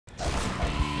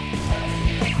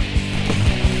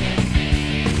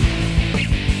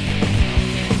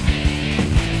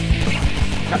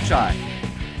shot.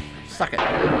 Suck it.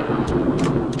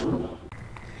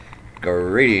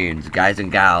 Greetings, guys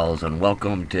and gals, and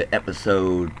welcome to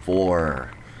episode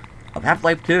 4 of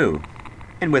Half-Life 2.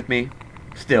 And with me,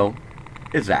 still,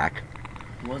 is Zach.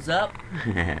 What's up?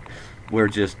 We're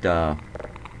just,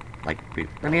 like,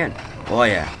 let me in. Oh,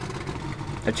 yeah.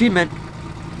 Achievement.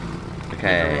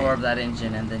 Okay. The roar of that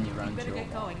engine, and then you run into it.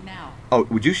 Oh,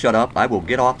 would you shut up? I will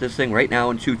get off this thing right now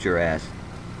and shoot your ass.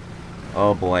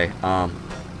 Oh, boy.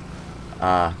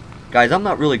 Guys, I'm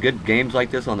not really good at games like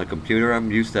this on the computer.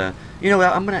 I'm used to... You know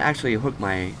what? I'm going to actually hook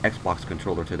my Xbox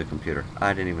controller to the computer.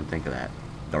 I didn't even think of that.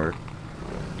 Dirt.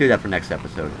 Do that for next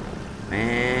episode.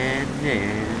 Man,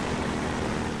 yeah.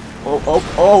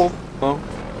 Oh.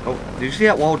 Did you see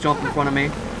that wall jump in front of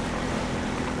me?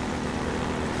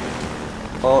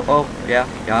 Yeah.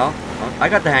 Oh, I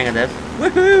got the hang of this.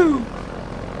 Woohoo!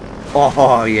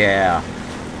 Oh, yeah.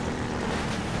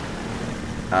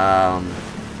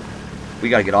 We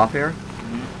gotta get off here.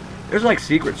 There's like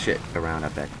secret shit around, I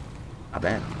bet.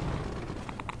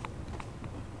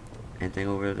 Anything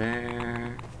over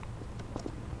there?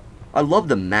 I love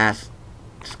the mass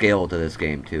scale to this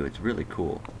game too. It's really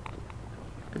cool.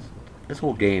 This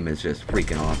whole game is just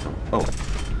freaking awesome. Oh,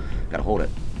 gotta hold it.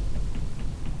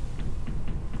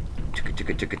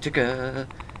 Chicka.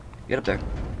 Get up there.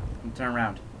 Turn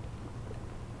around.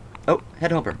 Oh,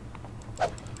 head humper.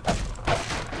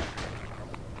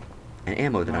 And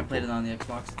ammo that When I I'm played it on the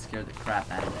Xbox, it scared the crap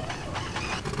out of me.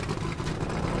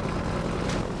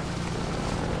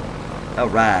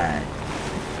 Alright.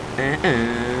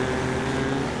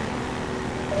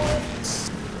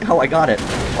 Oh, I got it.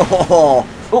 Oh,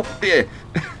 yeah.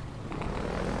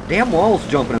 Damn walls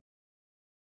jumping.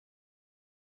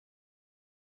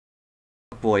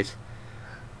 Boys.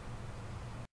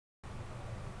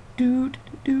 Do.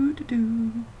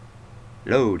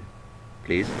 Load,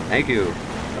 please. Thank you.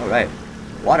 Alright.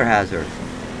 Water hazard.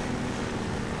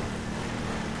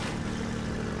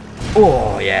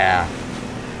 Oh, yeah.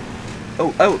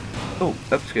 Oh,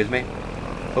 excuse me.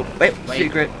 Oh, wait.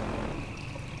 Secret.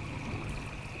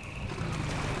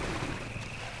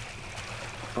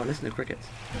 Oh, listen to crickets.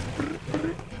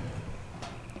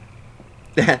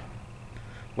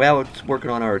 Well, it's working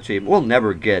on our achievement. We'll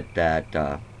never get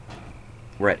that,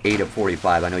 we're at 8 of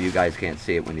 45. I know you guys can't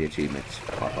see it when the achievements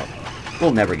pop up.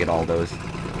 We'll never get all those.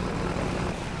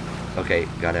 Okay,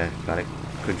 gotta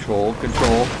control.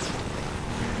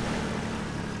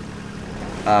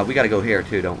 We gotta go here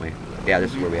too, don't we? Yeah,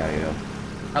 this is where we gotta go.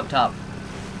 Up top.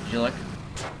 Did you look?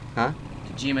 Huh?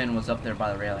 The G-Man was up there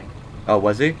by the railing. Oh,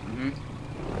 was he? Mm-hmm.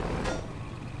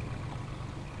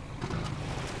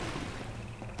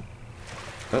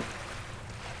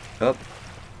 Up.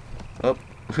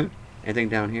 Anything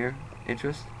down here?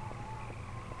 Interest?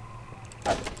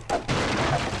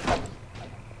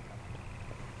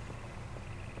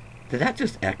 Did that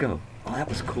just echo? Oh, that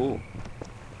was cool.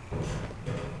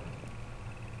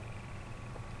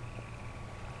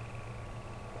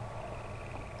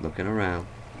 Looking around.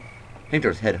 I think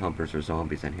there's head humpers or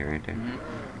zombies in here, ain't there?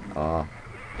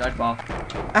 Dodgeball.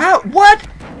 Ow! What?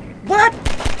 What?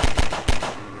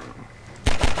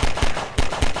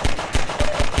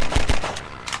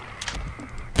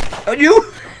 Oh, you!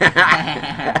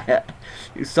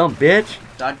 You some bitch.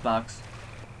 Dodge box.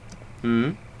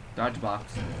 Dodge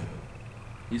box.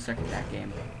 You suck at that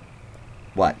game.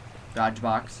 What? Dodge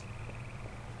box.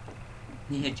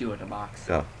 He hit you with a box.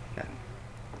 Oh, yeah.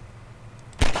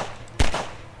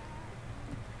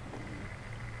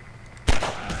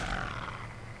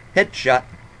 Headshot.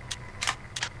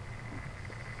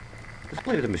 Let's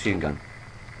play with a machine gun.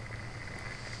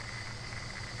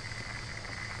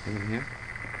 Anything here?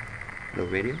 No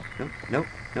radio? No.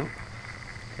 Okay,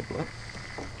 go up.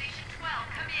 Station 12,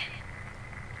 come in.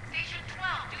 Station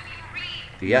 12, do you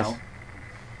read? Yes.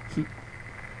 No.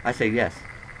 I say yes.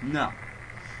 No.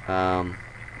 Crouch.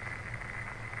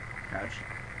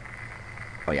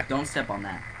 Oh yeah. Don't step on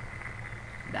that.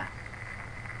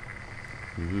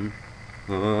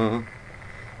 No,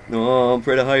 I'm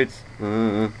afraid of heights.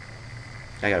 I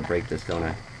gotta break this, don't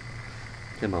I?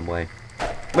 It's in my way.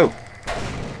 Move.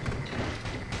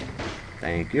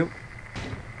 Thank you.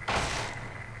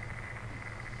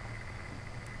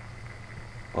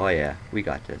 Oh yeah, we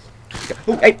got this.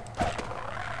 Oh, hey!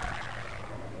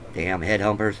 Damn head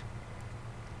humpers.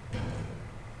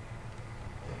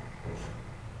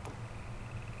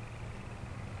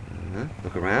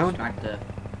 Look around. Smack it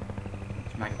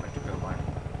with the crowbar.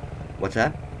 What's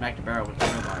that? Smack the barrel with the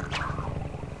crowbar.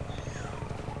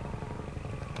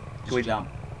 Can we jump?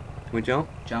 Can we jump?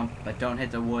 Jump, but don't hit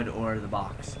the wood or the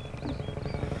box.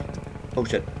 Oh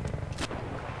shit.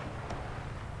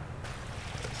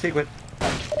 Secret.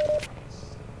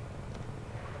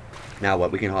 Now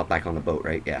what? We can hop back on the boat,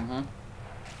 right? Yeah. Mm-hmm.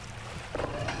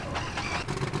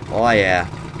 Oh yeah.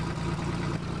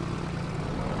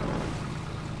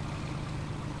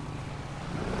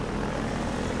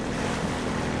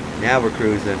 Now we're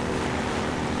cruising.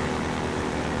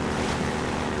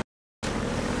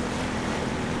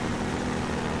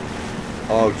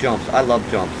 Oh, jumps. I love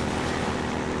jumps.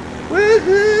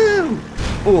 Woohoo!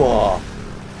 Ooh.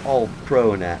 All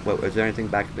pro in that. What, is there anything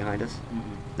back behind us?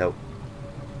 Nope.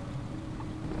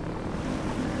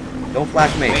 Don't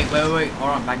flash me. Wait. Hold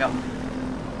on. Back up.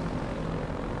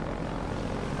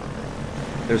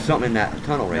 There's something in that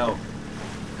tunnel right No. there.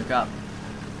 Look up.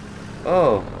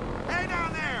 Oh. Hey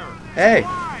down there! Hey.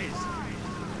 Supplies!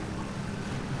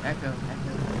 Echo.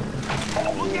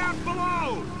 Look out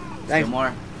below! Thanks. Still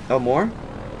more. Oh, more?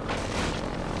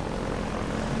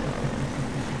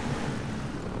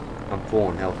 I'm full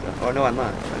on health though. Oh no, I'm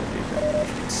not.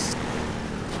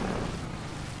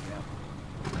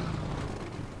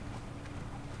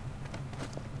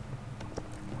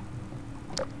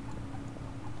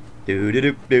 Do do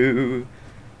do do.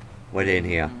 What in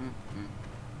here?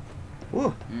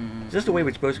 Whoa. Is this the way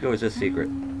we're supposed to go? Or is this secret?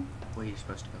 Where are you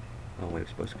supposed to go? Oh, where we're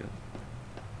supposed to go.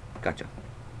 Gotcha.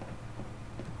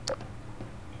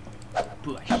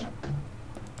 Push.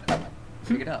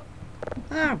 Pick it up.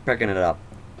 Ah, I'm picking it up.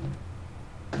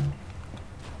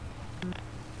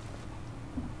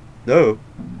 No.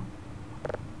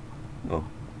 Oh,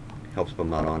 helps if I'm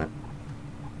not on it.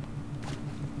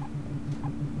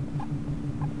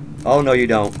 Oh no, you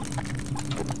don't.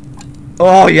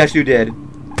 Oh yes, you did.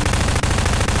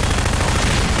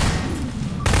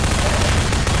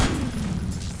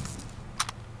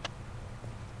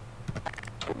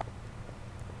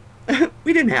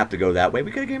 We didn't have to go that way.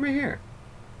 We could have came right here.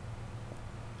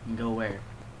 And go where?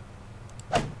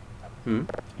 Hmm.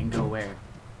 And go where?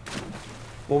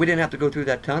 Well, we didn't have to go through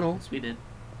that tunnel. Yes, we did.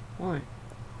 Why?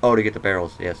 Oh, to get the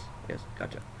barrels. Yes. Yes.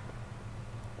 Gotcha.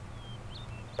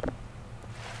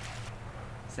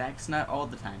 Zach's not all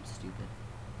the time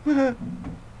stupid.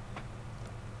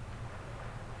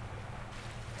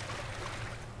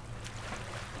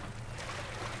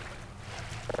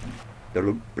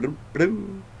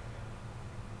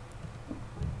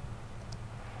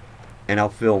 And I'll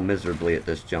fail miserably at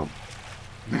this jump.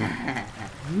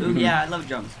 Ooh, yeah, I love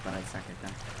jumps, but I suck at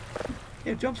them.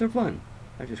 Yeah, jumps are fun.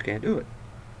 I just can't do it.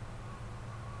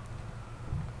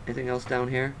 Anything else down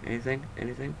here? Anything?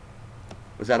 Anything?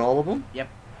 Was that all of them? Yep.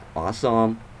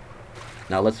 Awesome.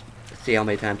 Now let's see how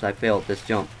many times I failed this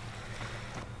jump.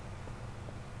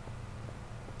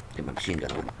 Get my machine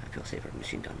gun on. I feel safer with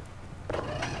machine gun.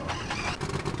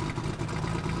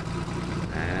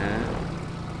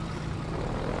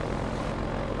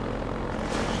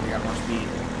 She got more speed.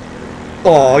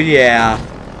 Oh yeah.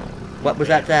 What was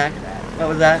that, Zach? What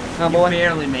was that? Huh, You boy?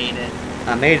 barely made it.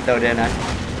 I made it though, didn't I?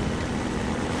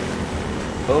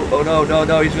 Oh no, no,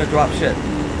 no, he's gonna drop shit.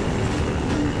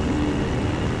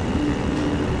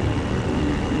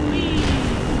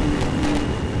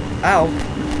 Ow.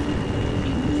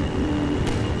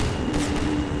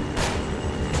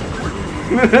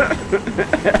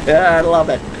 I love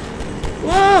it.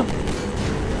 Whoa!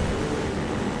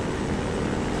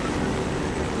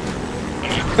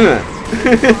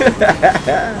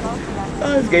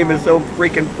 Oh, this game is so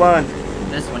freaking fun.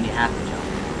 This one you have to jump.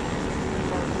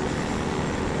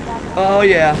 Oh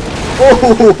yeah.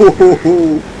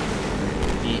 Oh!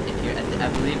 If you, I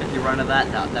believe if you run to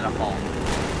that'll fall.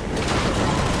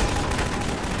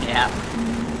 Yeah.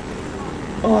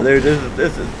 Oh,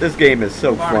 this game is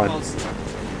so Barnacles. fun.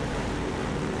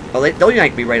 Oh, they'll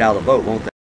yank me right out of the boat, won't they?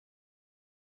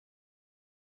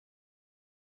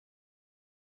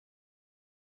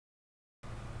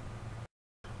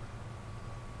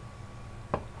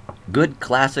 Good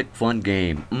classic fun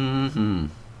game. Mm-hmm.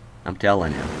 I'm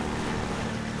telling you.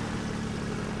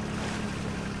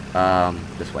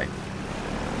 This way.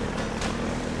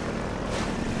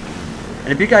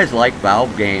 And if you guys like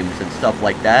Valve games and stuff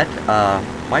like that,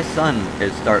 my son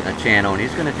is starting a channel and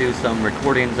he's going to do some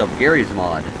recordings of Gary's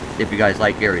Mod. If you guys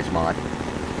like Gary's Mod.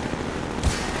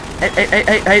 Hey, hey, hey,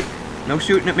 hey, hey. No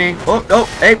shooting at me. Oh, oh,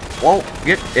 hey. Whoa,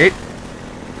 get, hey.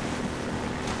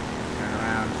 Turn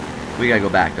around. We gotta go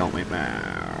back, don't we? You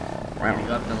gotta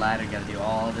go up the ladder, you gotta do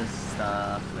all this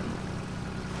stuff. And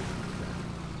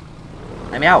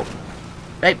Let me out.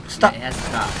 Hey, stop. it has to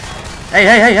stop. Hey,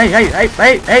 hey, hey, hey, hey, hey,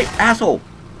 hey, hey, asshole.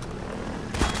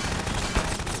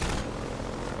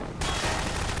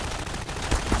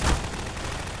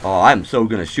 Oh, I'm so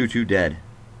gonna shoot you dead.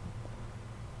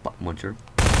 Butt muncher.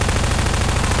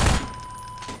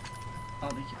 Oh,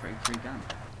 thank you for a free gun.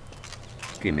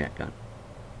 Give me that gun.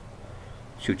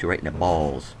 Shoot you right in the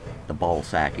balls. The ball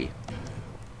sacky.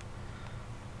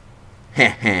 Heh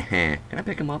heh heh. Can I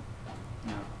pick him up?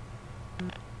 No.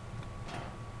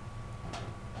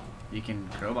 You can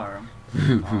crowbar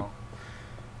him. Oh.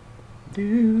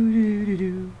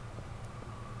 Do.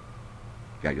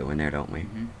 Gotta go in there, don't we?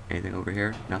 Mm-hmm. Anything over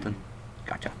here? Nothing?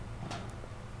 Gotcha.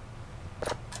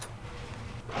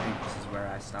 I think this is where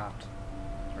I stopped.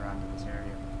 Around in this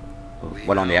area.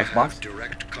 What, on the Xbox?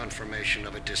 Direct confirmation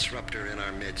of a disruptor in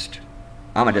our midst.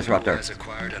 I'm a One who disruptor. has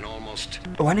acquired an almost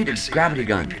Oh, I need a gravity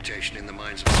gun. reputation in the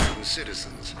minds of certain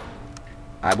citizens.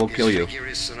 I will kill you. His figure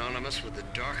is synonymous with the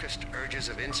darkest urges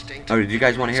of instinct. Oh, did you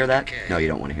guys want to hear that? Decay. No, you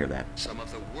don't want to hear that. Some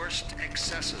of the worst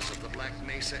excesses of the Black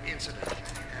Mesa incident have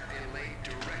been laid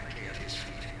directly at his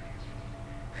feet.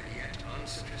 And yet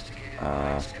unsophisticated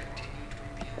minds continue to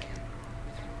impugn him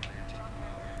with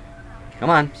romantic. Come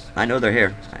on. I know they're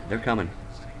here. They're coming.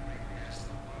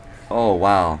 Oh,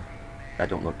 wow. That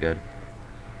don't look good.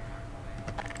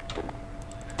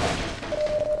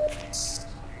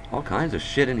 All kinds of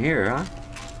shit in here, huh?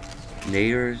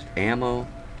 Naders, ammo.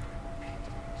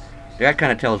 That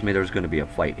kind of tells me there's going to be a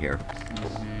fight here.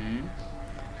 Mm-hmm.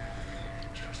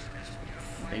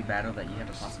 Big battle that you have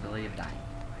a possibility of dying.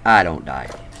 I don't die.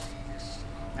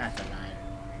 That's a lie.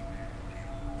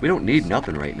 We don't need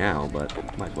nothing right now, but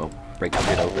might as well break the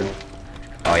shit open.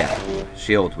 Oh yeah,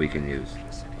 shields we can use.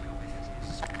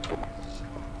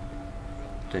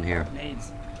 What's in here?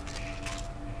 Nades.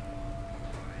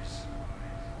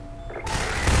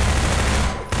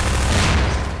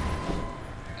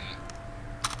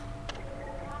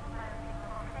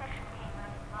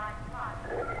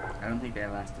 I don't think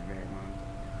that lasted very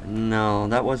long. No,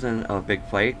 that wasn't a big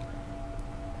fight.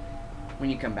 When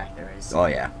you come back, there is. Oh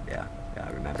yeah, yeah, I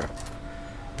remember.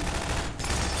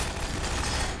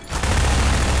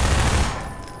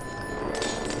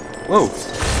 Whoa!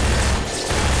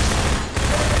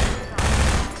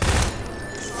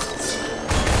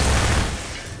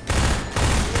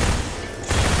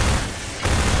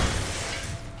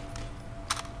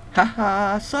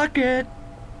 Haha, suck it!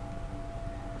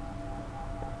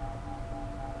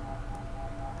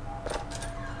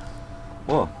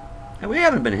 Whoa. Hey, we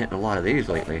haven't been hitting a lot of these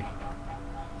lately.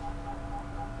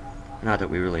 Not that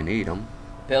we really need them.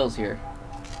 Bill's here.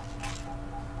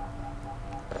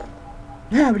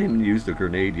 I haven't even used the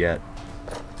grenade yet.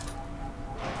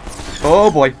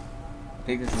 Oh boy.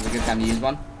 Think this is a good time to use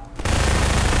one?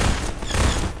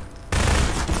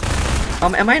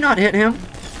 Am I not hitting him?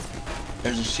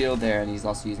 There's a shield there, and he's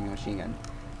also using a machine gun.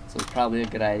 So it's probably a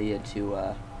good idea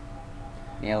to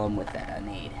nail him with that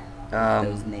nade.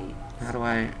 Those nades. How do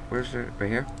I... Where's the... Right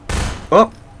here?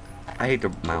 Oh! I hate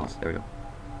the mouse. There we go.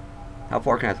 How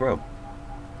far can I throw?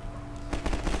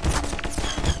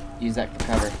 Use that for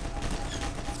cover.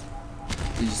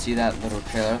 Did you see that little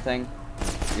trailer thing?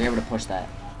 You're able to push that.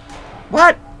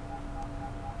 What?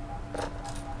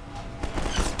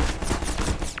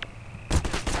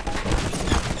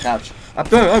 Crouch. Up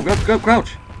there! Oh, go,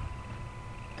 crouch!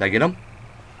 Did I get him?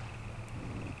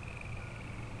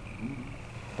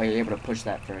 But you're able to push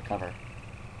that for a cover.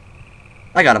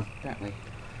 I got him. Apparently.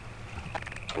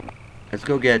 Let's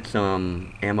go get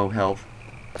some ammo health.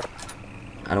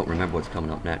 I don't remember what's coming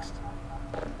up next.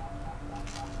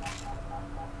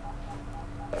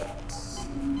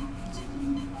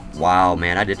 Wow,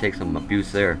 man, I did take some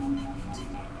abuse there.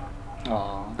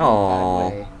 Aww.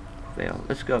 Oh, fail.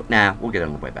 Let's go. Nah, we'll get it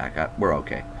on the way back. We're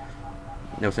okay.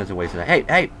 No sense in wasting that. Hey,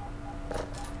 hey!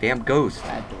 Damn ghost.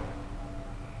 Bad door.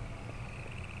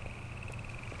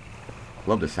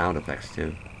 Love the sound effects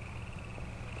too.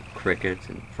 Crickets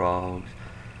and frogs.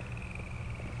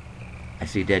 I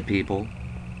see dead people.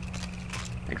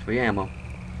 Thanks for your ammo.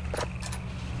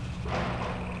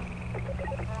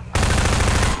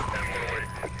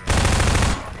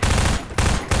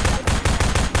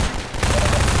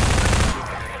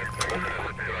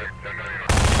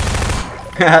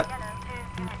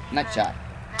 Nut shot.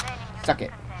 Suck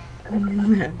it.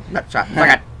 Nut shot. Suck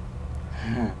it.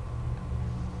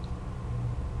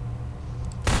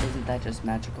 Isn't that just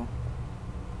magical?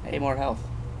 Hey, more health.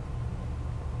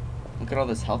 Look at all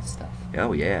this health stuff.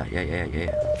 Oh yeah.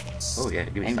 Oh yeah,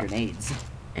 give me And some. grenades.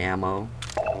 Ammo.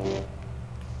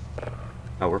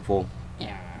 Oh, we're full.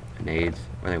 Yeah. Nades.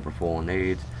 I think we're full on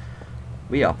nades.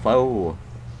 We are full.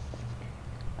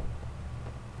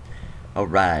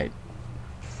 Alright.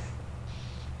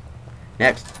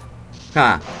 Next.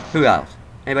 Huh. Who else?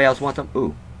 Anybody else want them?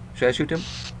 Ooh. Should I shoot them?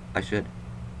 I should.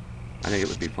 I think it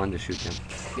would be fun to shoot them.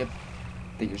 Yep.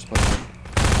 I think you're supposed to.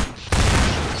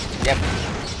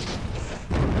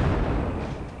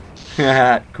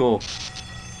 Yep. Cool.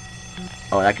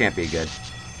 Oh, that can't be good.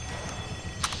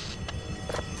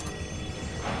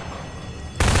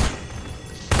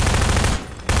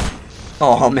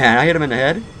 Oh man, I hit him in the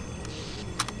head.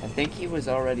 I think he was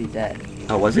already dead.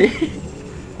 Oh, was he?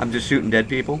 I'm just shooting dead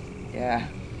people. Yeah.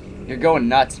 You're going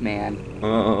nuts, man.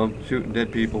 I'm shooting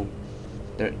dead people.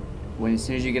 As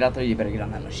soon as you get out there, you better get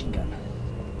on that machine gun.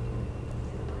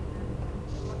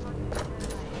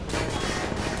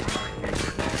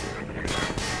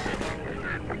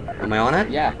 Am I on it?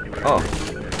 Yeah. Oh.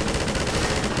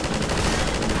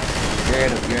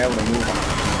 You're able to move on.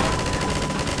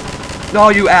 No,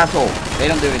 you asshole. They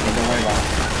don't do anything. Don't worry about it.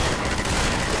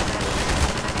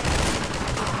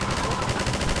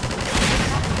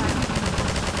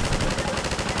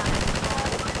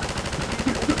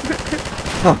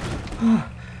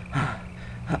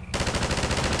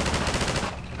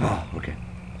 Oh, okay.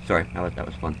 Sorry, that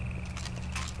was fun.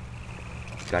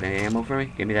 Got any ammo for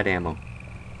me? Give me that ammo.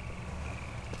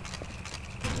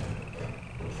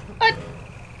 What?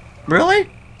 Really?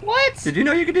 What? Did you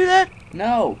know you could do that?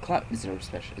 No. Is there a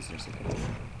special? Is there something?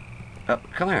 Oh,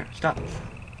 come here. Stop.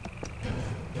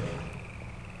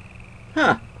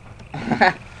 Huh.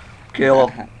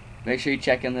 Kill. Make sure you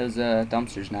check in those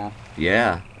dumpsters now.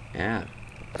 Yeah, yeah.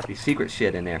 Be secret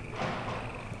shit in there.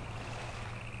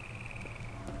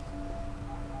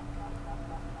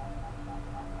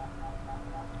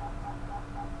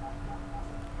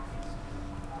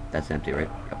 That's empty, right?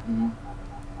 Yep. Mm-hmm.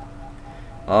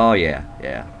 Oh yeah,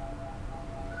 yeah.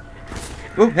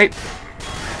 Oh, hey.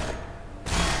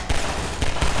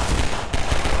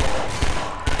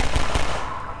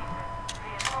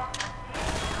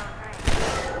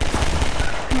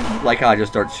 Like how I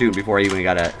just start shooting before I even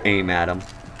got to aim at him.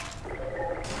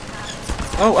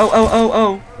 Oh, oh, oh, oh,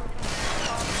 oh.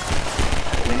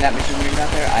 When that machine gun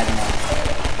out there, I don't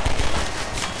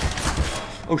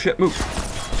know. Oh shit, move.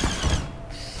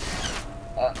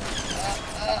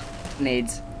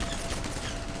 Nades.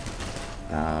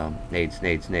 Nades.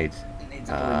 Nades. It's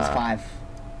 5.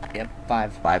 Yep,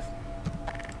 5. 5.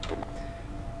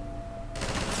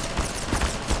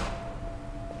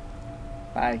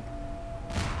 Bye.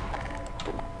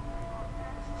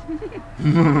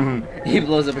 He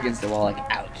blows up against the wall like,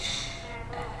 ouch.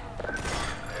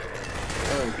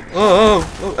 Oh,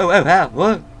 how?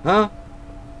 What? Huh?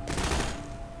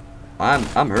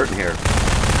 I'm hurting here.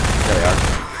 There they are.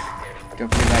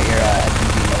 Don't forget about your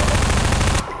SMG nade.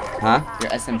 Huh?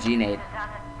 Your SMG nade.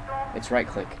 It's right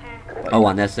click. Oh,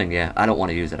 on this thing, yeah. I don't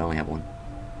want to use it. I only have one.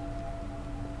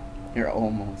 You're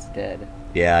almost dead.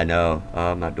 Yeah, I know.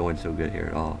 I'm not doing so good here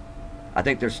at all. I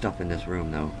think there's stuff in this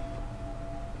room, though.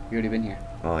 You already been here.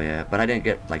 Oh, yeah. But I didn't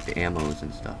get, like, the ammos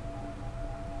and stuff.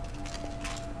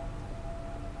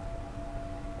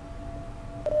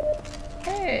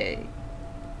 Hey.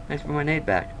 Thanks for my nade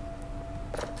back.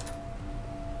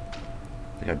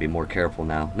 I gotta be more careful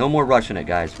now. No more rushing it,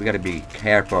 guys. We gotta be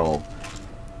careful.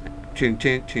 Chink,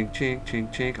 chink, chink, chink,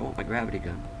 chink, chink. I want my gravity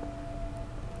gun.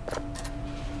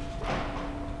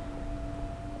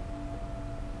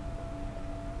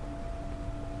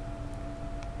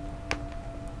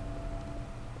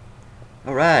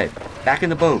 Alright, back in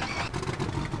the boat.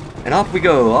 And off we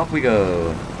go, off we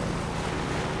go.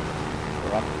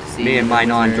 We're off to see Me and the my wizard,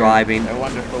 non-driving. The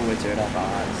wonderful Wizard of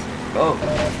Oz. Oh.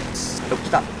 Oh,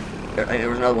 stop. There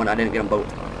was another one. I didn't get them both.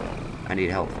 I need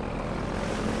help.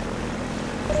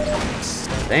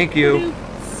 Thank you.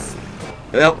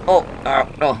 Beautiful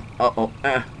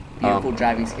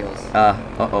driving skills.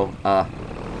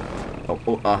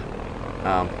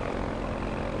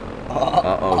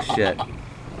 Shit.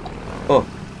 Oh.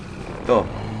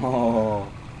 Oh.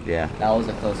 Yeah. That was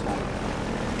a close one.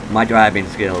 My driving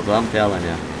skills, I'm telling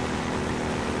you.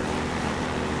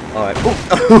 Alright.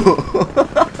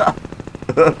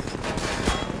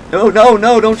 No,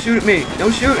 don't shoot at me.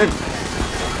 No shooting.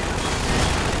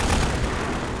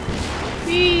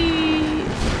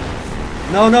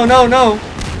 No.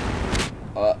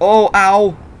 Oh,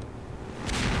 ow.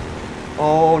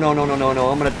 Oh, no. I'm gonna,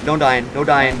 no dying. No, as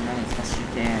fast as you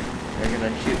can. They're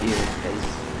gonna shoot you because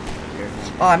you're...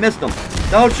 Oh, I missed them.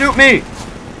 Don't shoot me.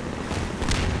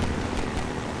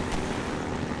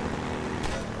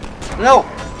 No.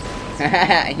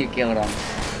 You killed him.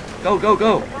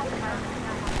 Go.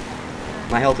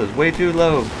 My health is way too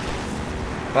low.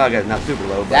 Well, I guess not super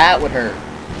low, but... That would hurt.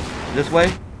 This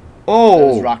way?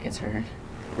 Oh! Those rockets hurt.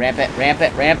 Ramp it.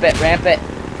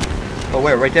 Oh,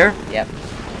 where? Right there? Yep.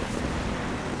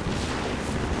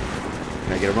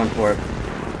 Can I get a run for it?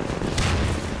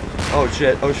 Oh,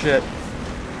 shit.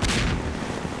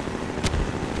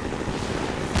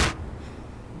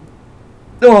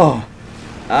 Oh!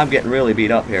 I'm getting really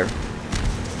beat up here.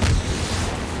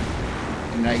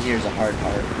 And right here's a hard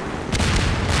part.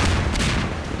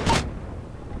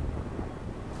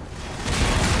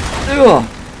 Ugh.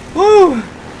 Woo!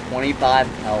 25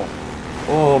 health.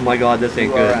 Oh my god, this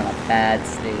ain't You are good. in a bad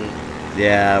state.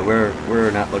 Yeah,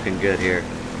 we're not looking good here.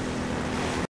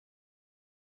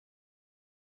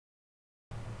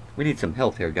 We need some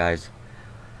health here, guys.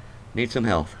 Need some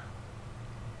health.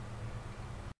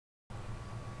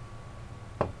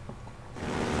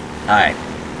 Alright.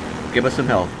 Give us some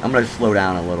health. I'm gonna slow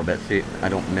down a little bit, see I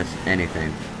don't miss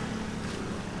anything.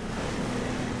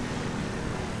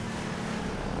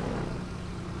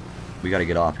 We gotta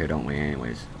get off here, don't we,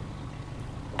 anyways?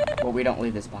 Well, we don't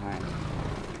leave this behind.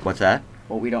 What's that?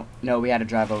 Well, we don't. No, we had to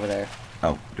drive over there.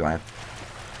 Oh, drive.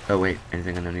 Oh wait,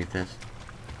 anything underneath this?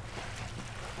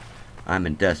 I'm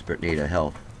in desperate need of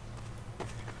health.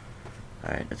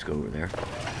 Alright, let's go over there.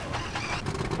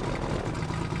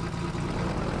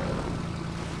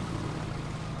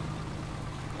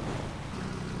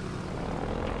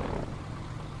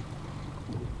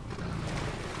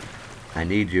 I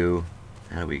need you.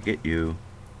 How do we get you?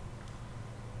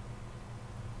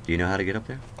 Do you know how to get up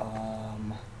there?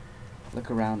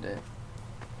 Look around it.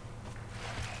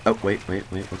 Oh, wait,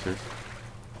 what's this?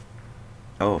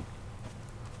 Oh.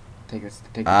 Take a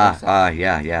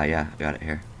yeah, got it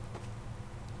here.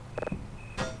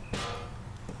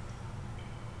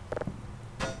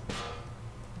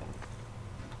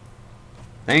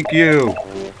 Thank you!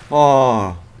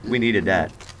 Oh, we needed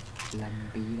that.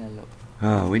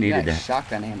 Oh, we needed that.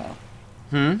 Shotgun ammo.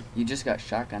 Hmm? You just got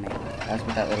shotgun ammo. That's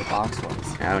what that little box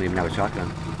was. I don't even have a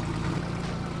shotgun.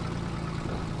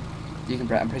 You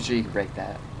can. I'm pretty sure you can break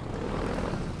that.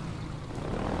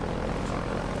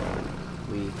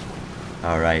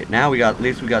 Alright, now we got, at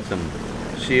least we got some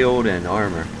shield and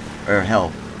armor. Or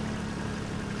health.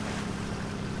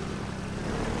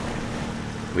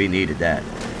 We needed that.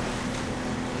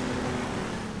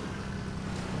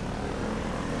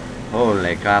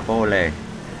 Holy crap, holy.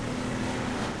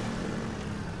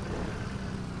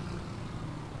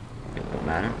 It don't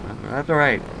matter. That's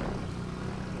alright.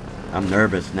 I'm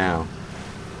nervous now.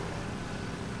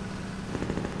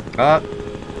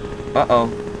 Uh-oh.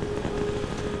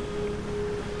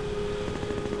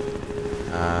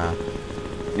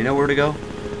 You know where to go?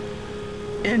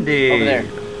 Indeed. Over there.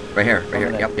 Right here, right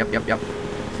here. There. Yep.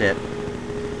 That's it.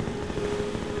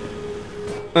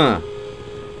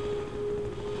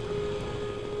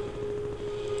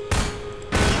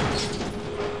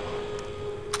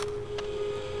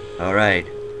 Alright.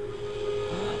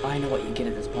 I know what you get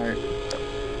at this part.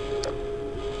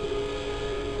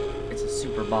 It's a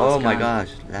super boss Oh my gun.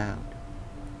 gosh, loud.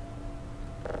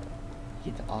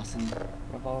 You get the awesome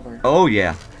revolver. Oh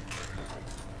yeah.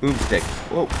 Boomstick.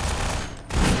 Whoa.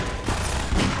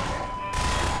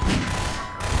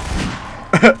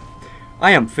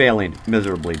 I am failing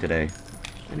miserably today.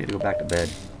 I need to go back to bed.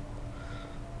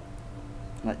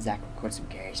 Let Zach record some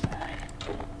Gary's mode.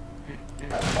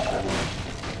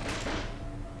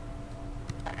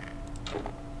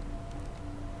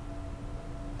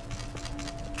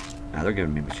 Now they're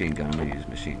giving me a machine gun. I'm gonna use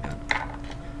machine gun.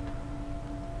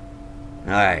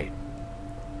 Alright.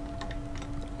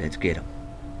 Let's get them.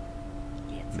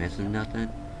 Missing nothing?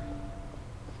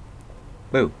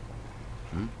 Boo.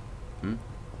 Oh,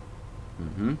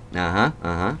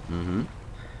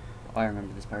 I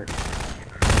remember this part.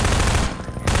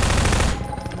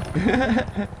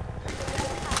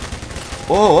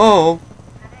 Oh.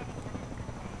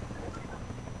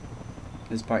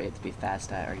 This part you have to be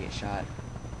fast at or get shot.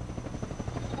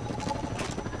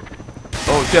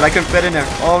 Oh shit, I couldn't fit in there.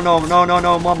 Oh no,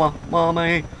 mama.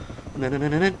 Mama.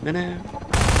 No.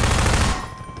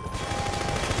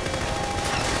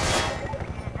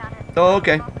 Oh,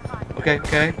 okay.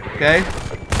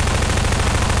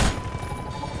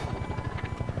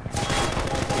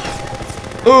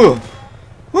 Ooh!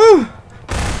 Woo!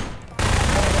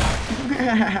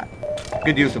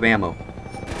 Good use of ammo.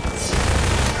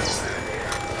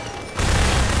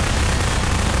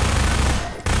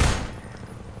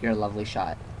 You're a lovely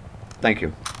shot. Thank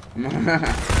you.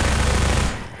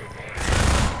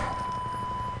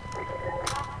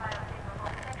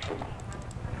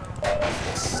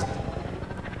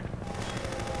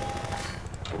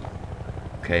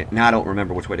 Okay, now I don't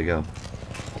remember which way to go.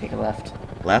 Take a left.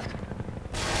 Left?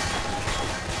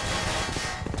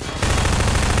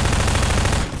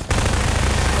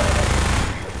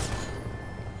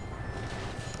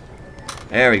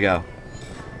 There we go.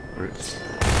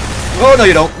 Oh, no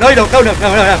you don't. No you don't.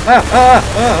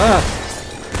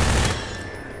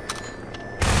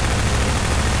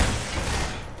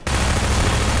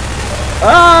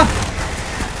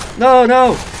 No.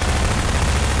 No.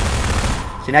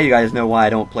 See, now you guys know why I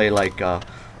don't play like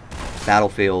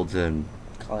Battlefields and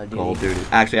Call of Duty. Call of Duty.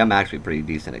 Actually, I'm actually pretty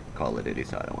decent at Call of Duty,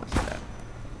 so I don't want to say that.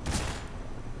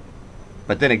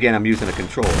 But then again, I'm using a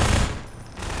controller.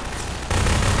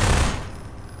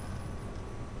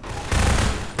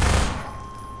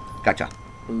 Gotcha.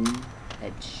 Boom.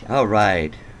 Headshot.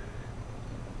 Alright.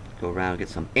 Go around and get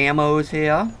some ammos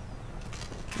here.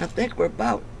 I think we're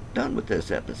about done with this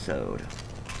episode.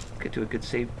 Get to a good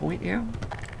save point here.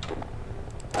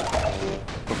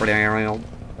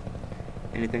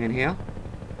 Anything in here?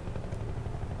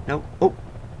 No. Oh!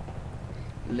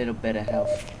 A little bit of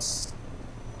health.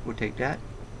 We'll take that.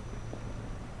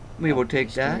 We will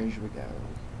take that. There we go.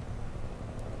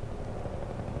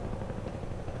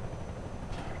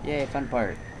 Yay, fun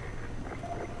part.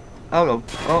 Oh no.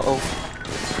 Uh-oh.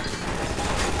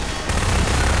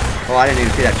 Oh, I didn't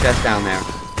even see that chest down there.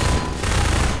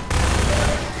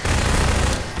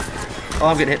 Oh,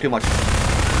 I'm getting hit too much.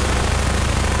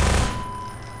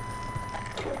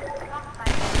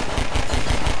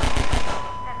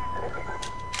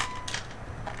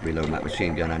 Reload my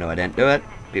machine gun. I know I didn't do it.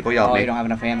 People yell at Oh, me. you don't have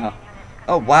enough ammo.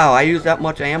 Oh, wow. I used that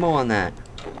much ammo on that.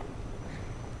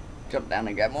 Jump down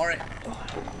and get more.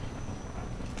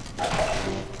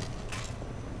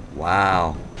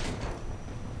 Wow.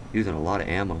 Using a lot of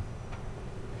ammo.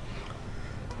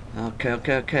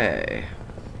 Okay.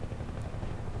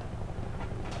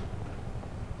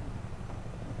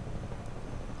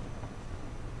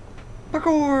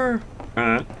 Parkour!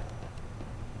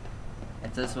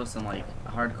 If this was some like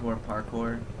hardcore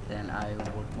parkour, then I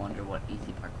would wonder what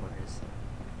easy parkour is.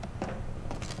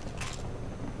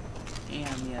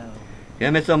 Damn, yo.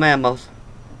 Give me some ammos.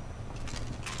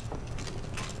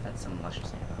 That's some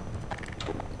luscious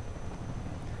ammo.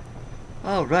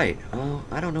 Alright. Oh,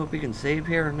 I don't know if we can save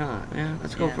here or not. Yeah,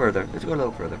 let's go further. Let's go a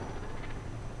little further.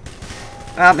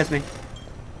 Ah, missed me.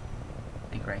 I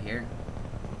think right here.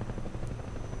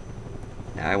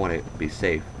 Now I want to be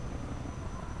safe.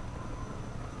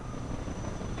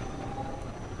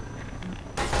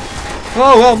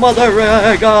 Oh, mother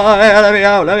God, let me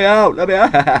out, let me out, let me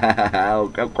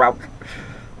out. Go crouch.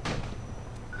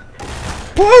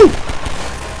 Whoa!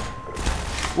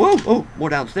 Whoa, oh, more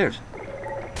downstairs.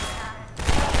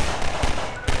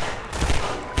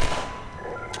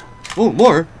 Oh,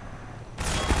 more.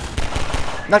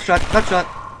 Nut shot, nut shot.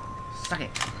 Suck it.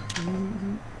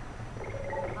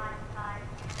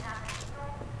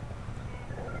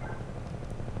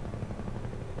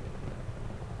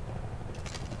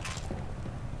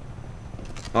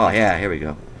 Oh, yeah, here we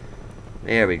go.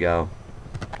 There we go.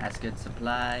 That's good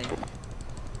supply.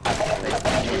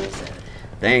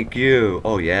 Thank you.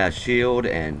 Oh, yeah, shield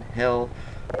and health.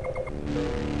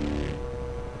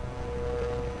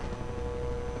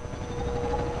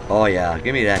 Oh, yeah,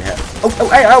 give me that health. Oh,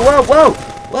 hey, oh, whoa, whoa!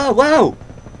 Whoa, whoa!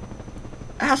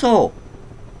 Asshole!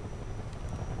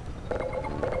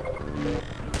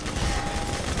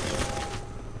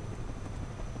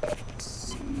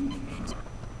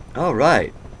 All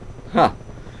right. Huh.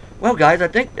 Well, guys, I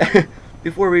think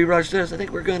before we rush this, I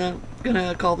think we're gonna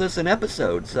call this an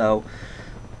episode. So,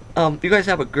 you guys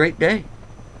have a great day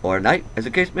or night, as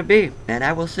the case may be, and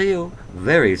I will see you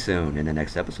very soon in the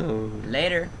next episode.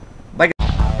 Later.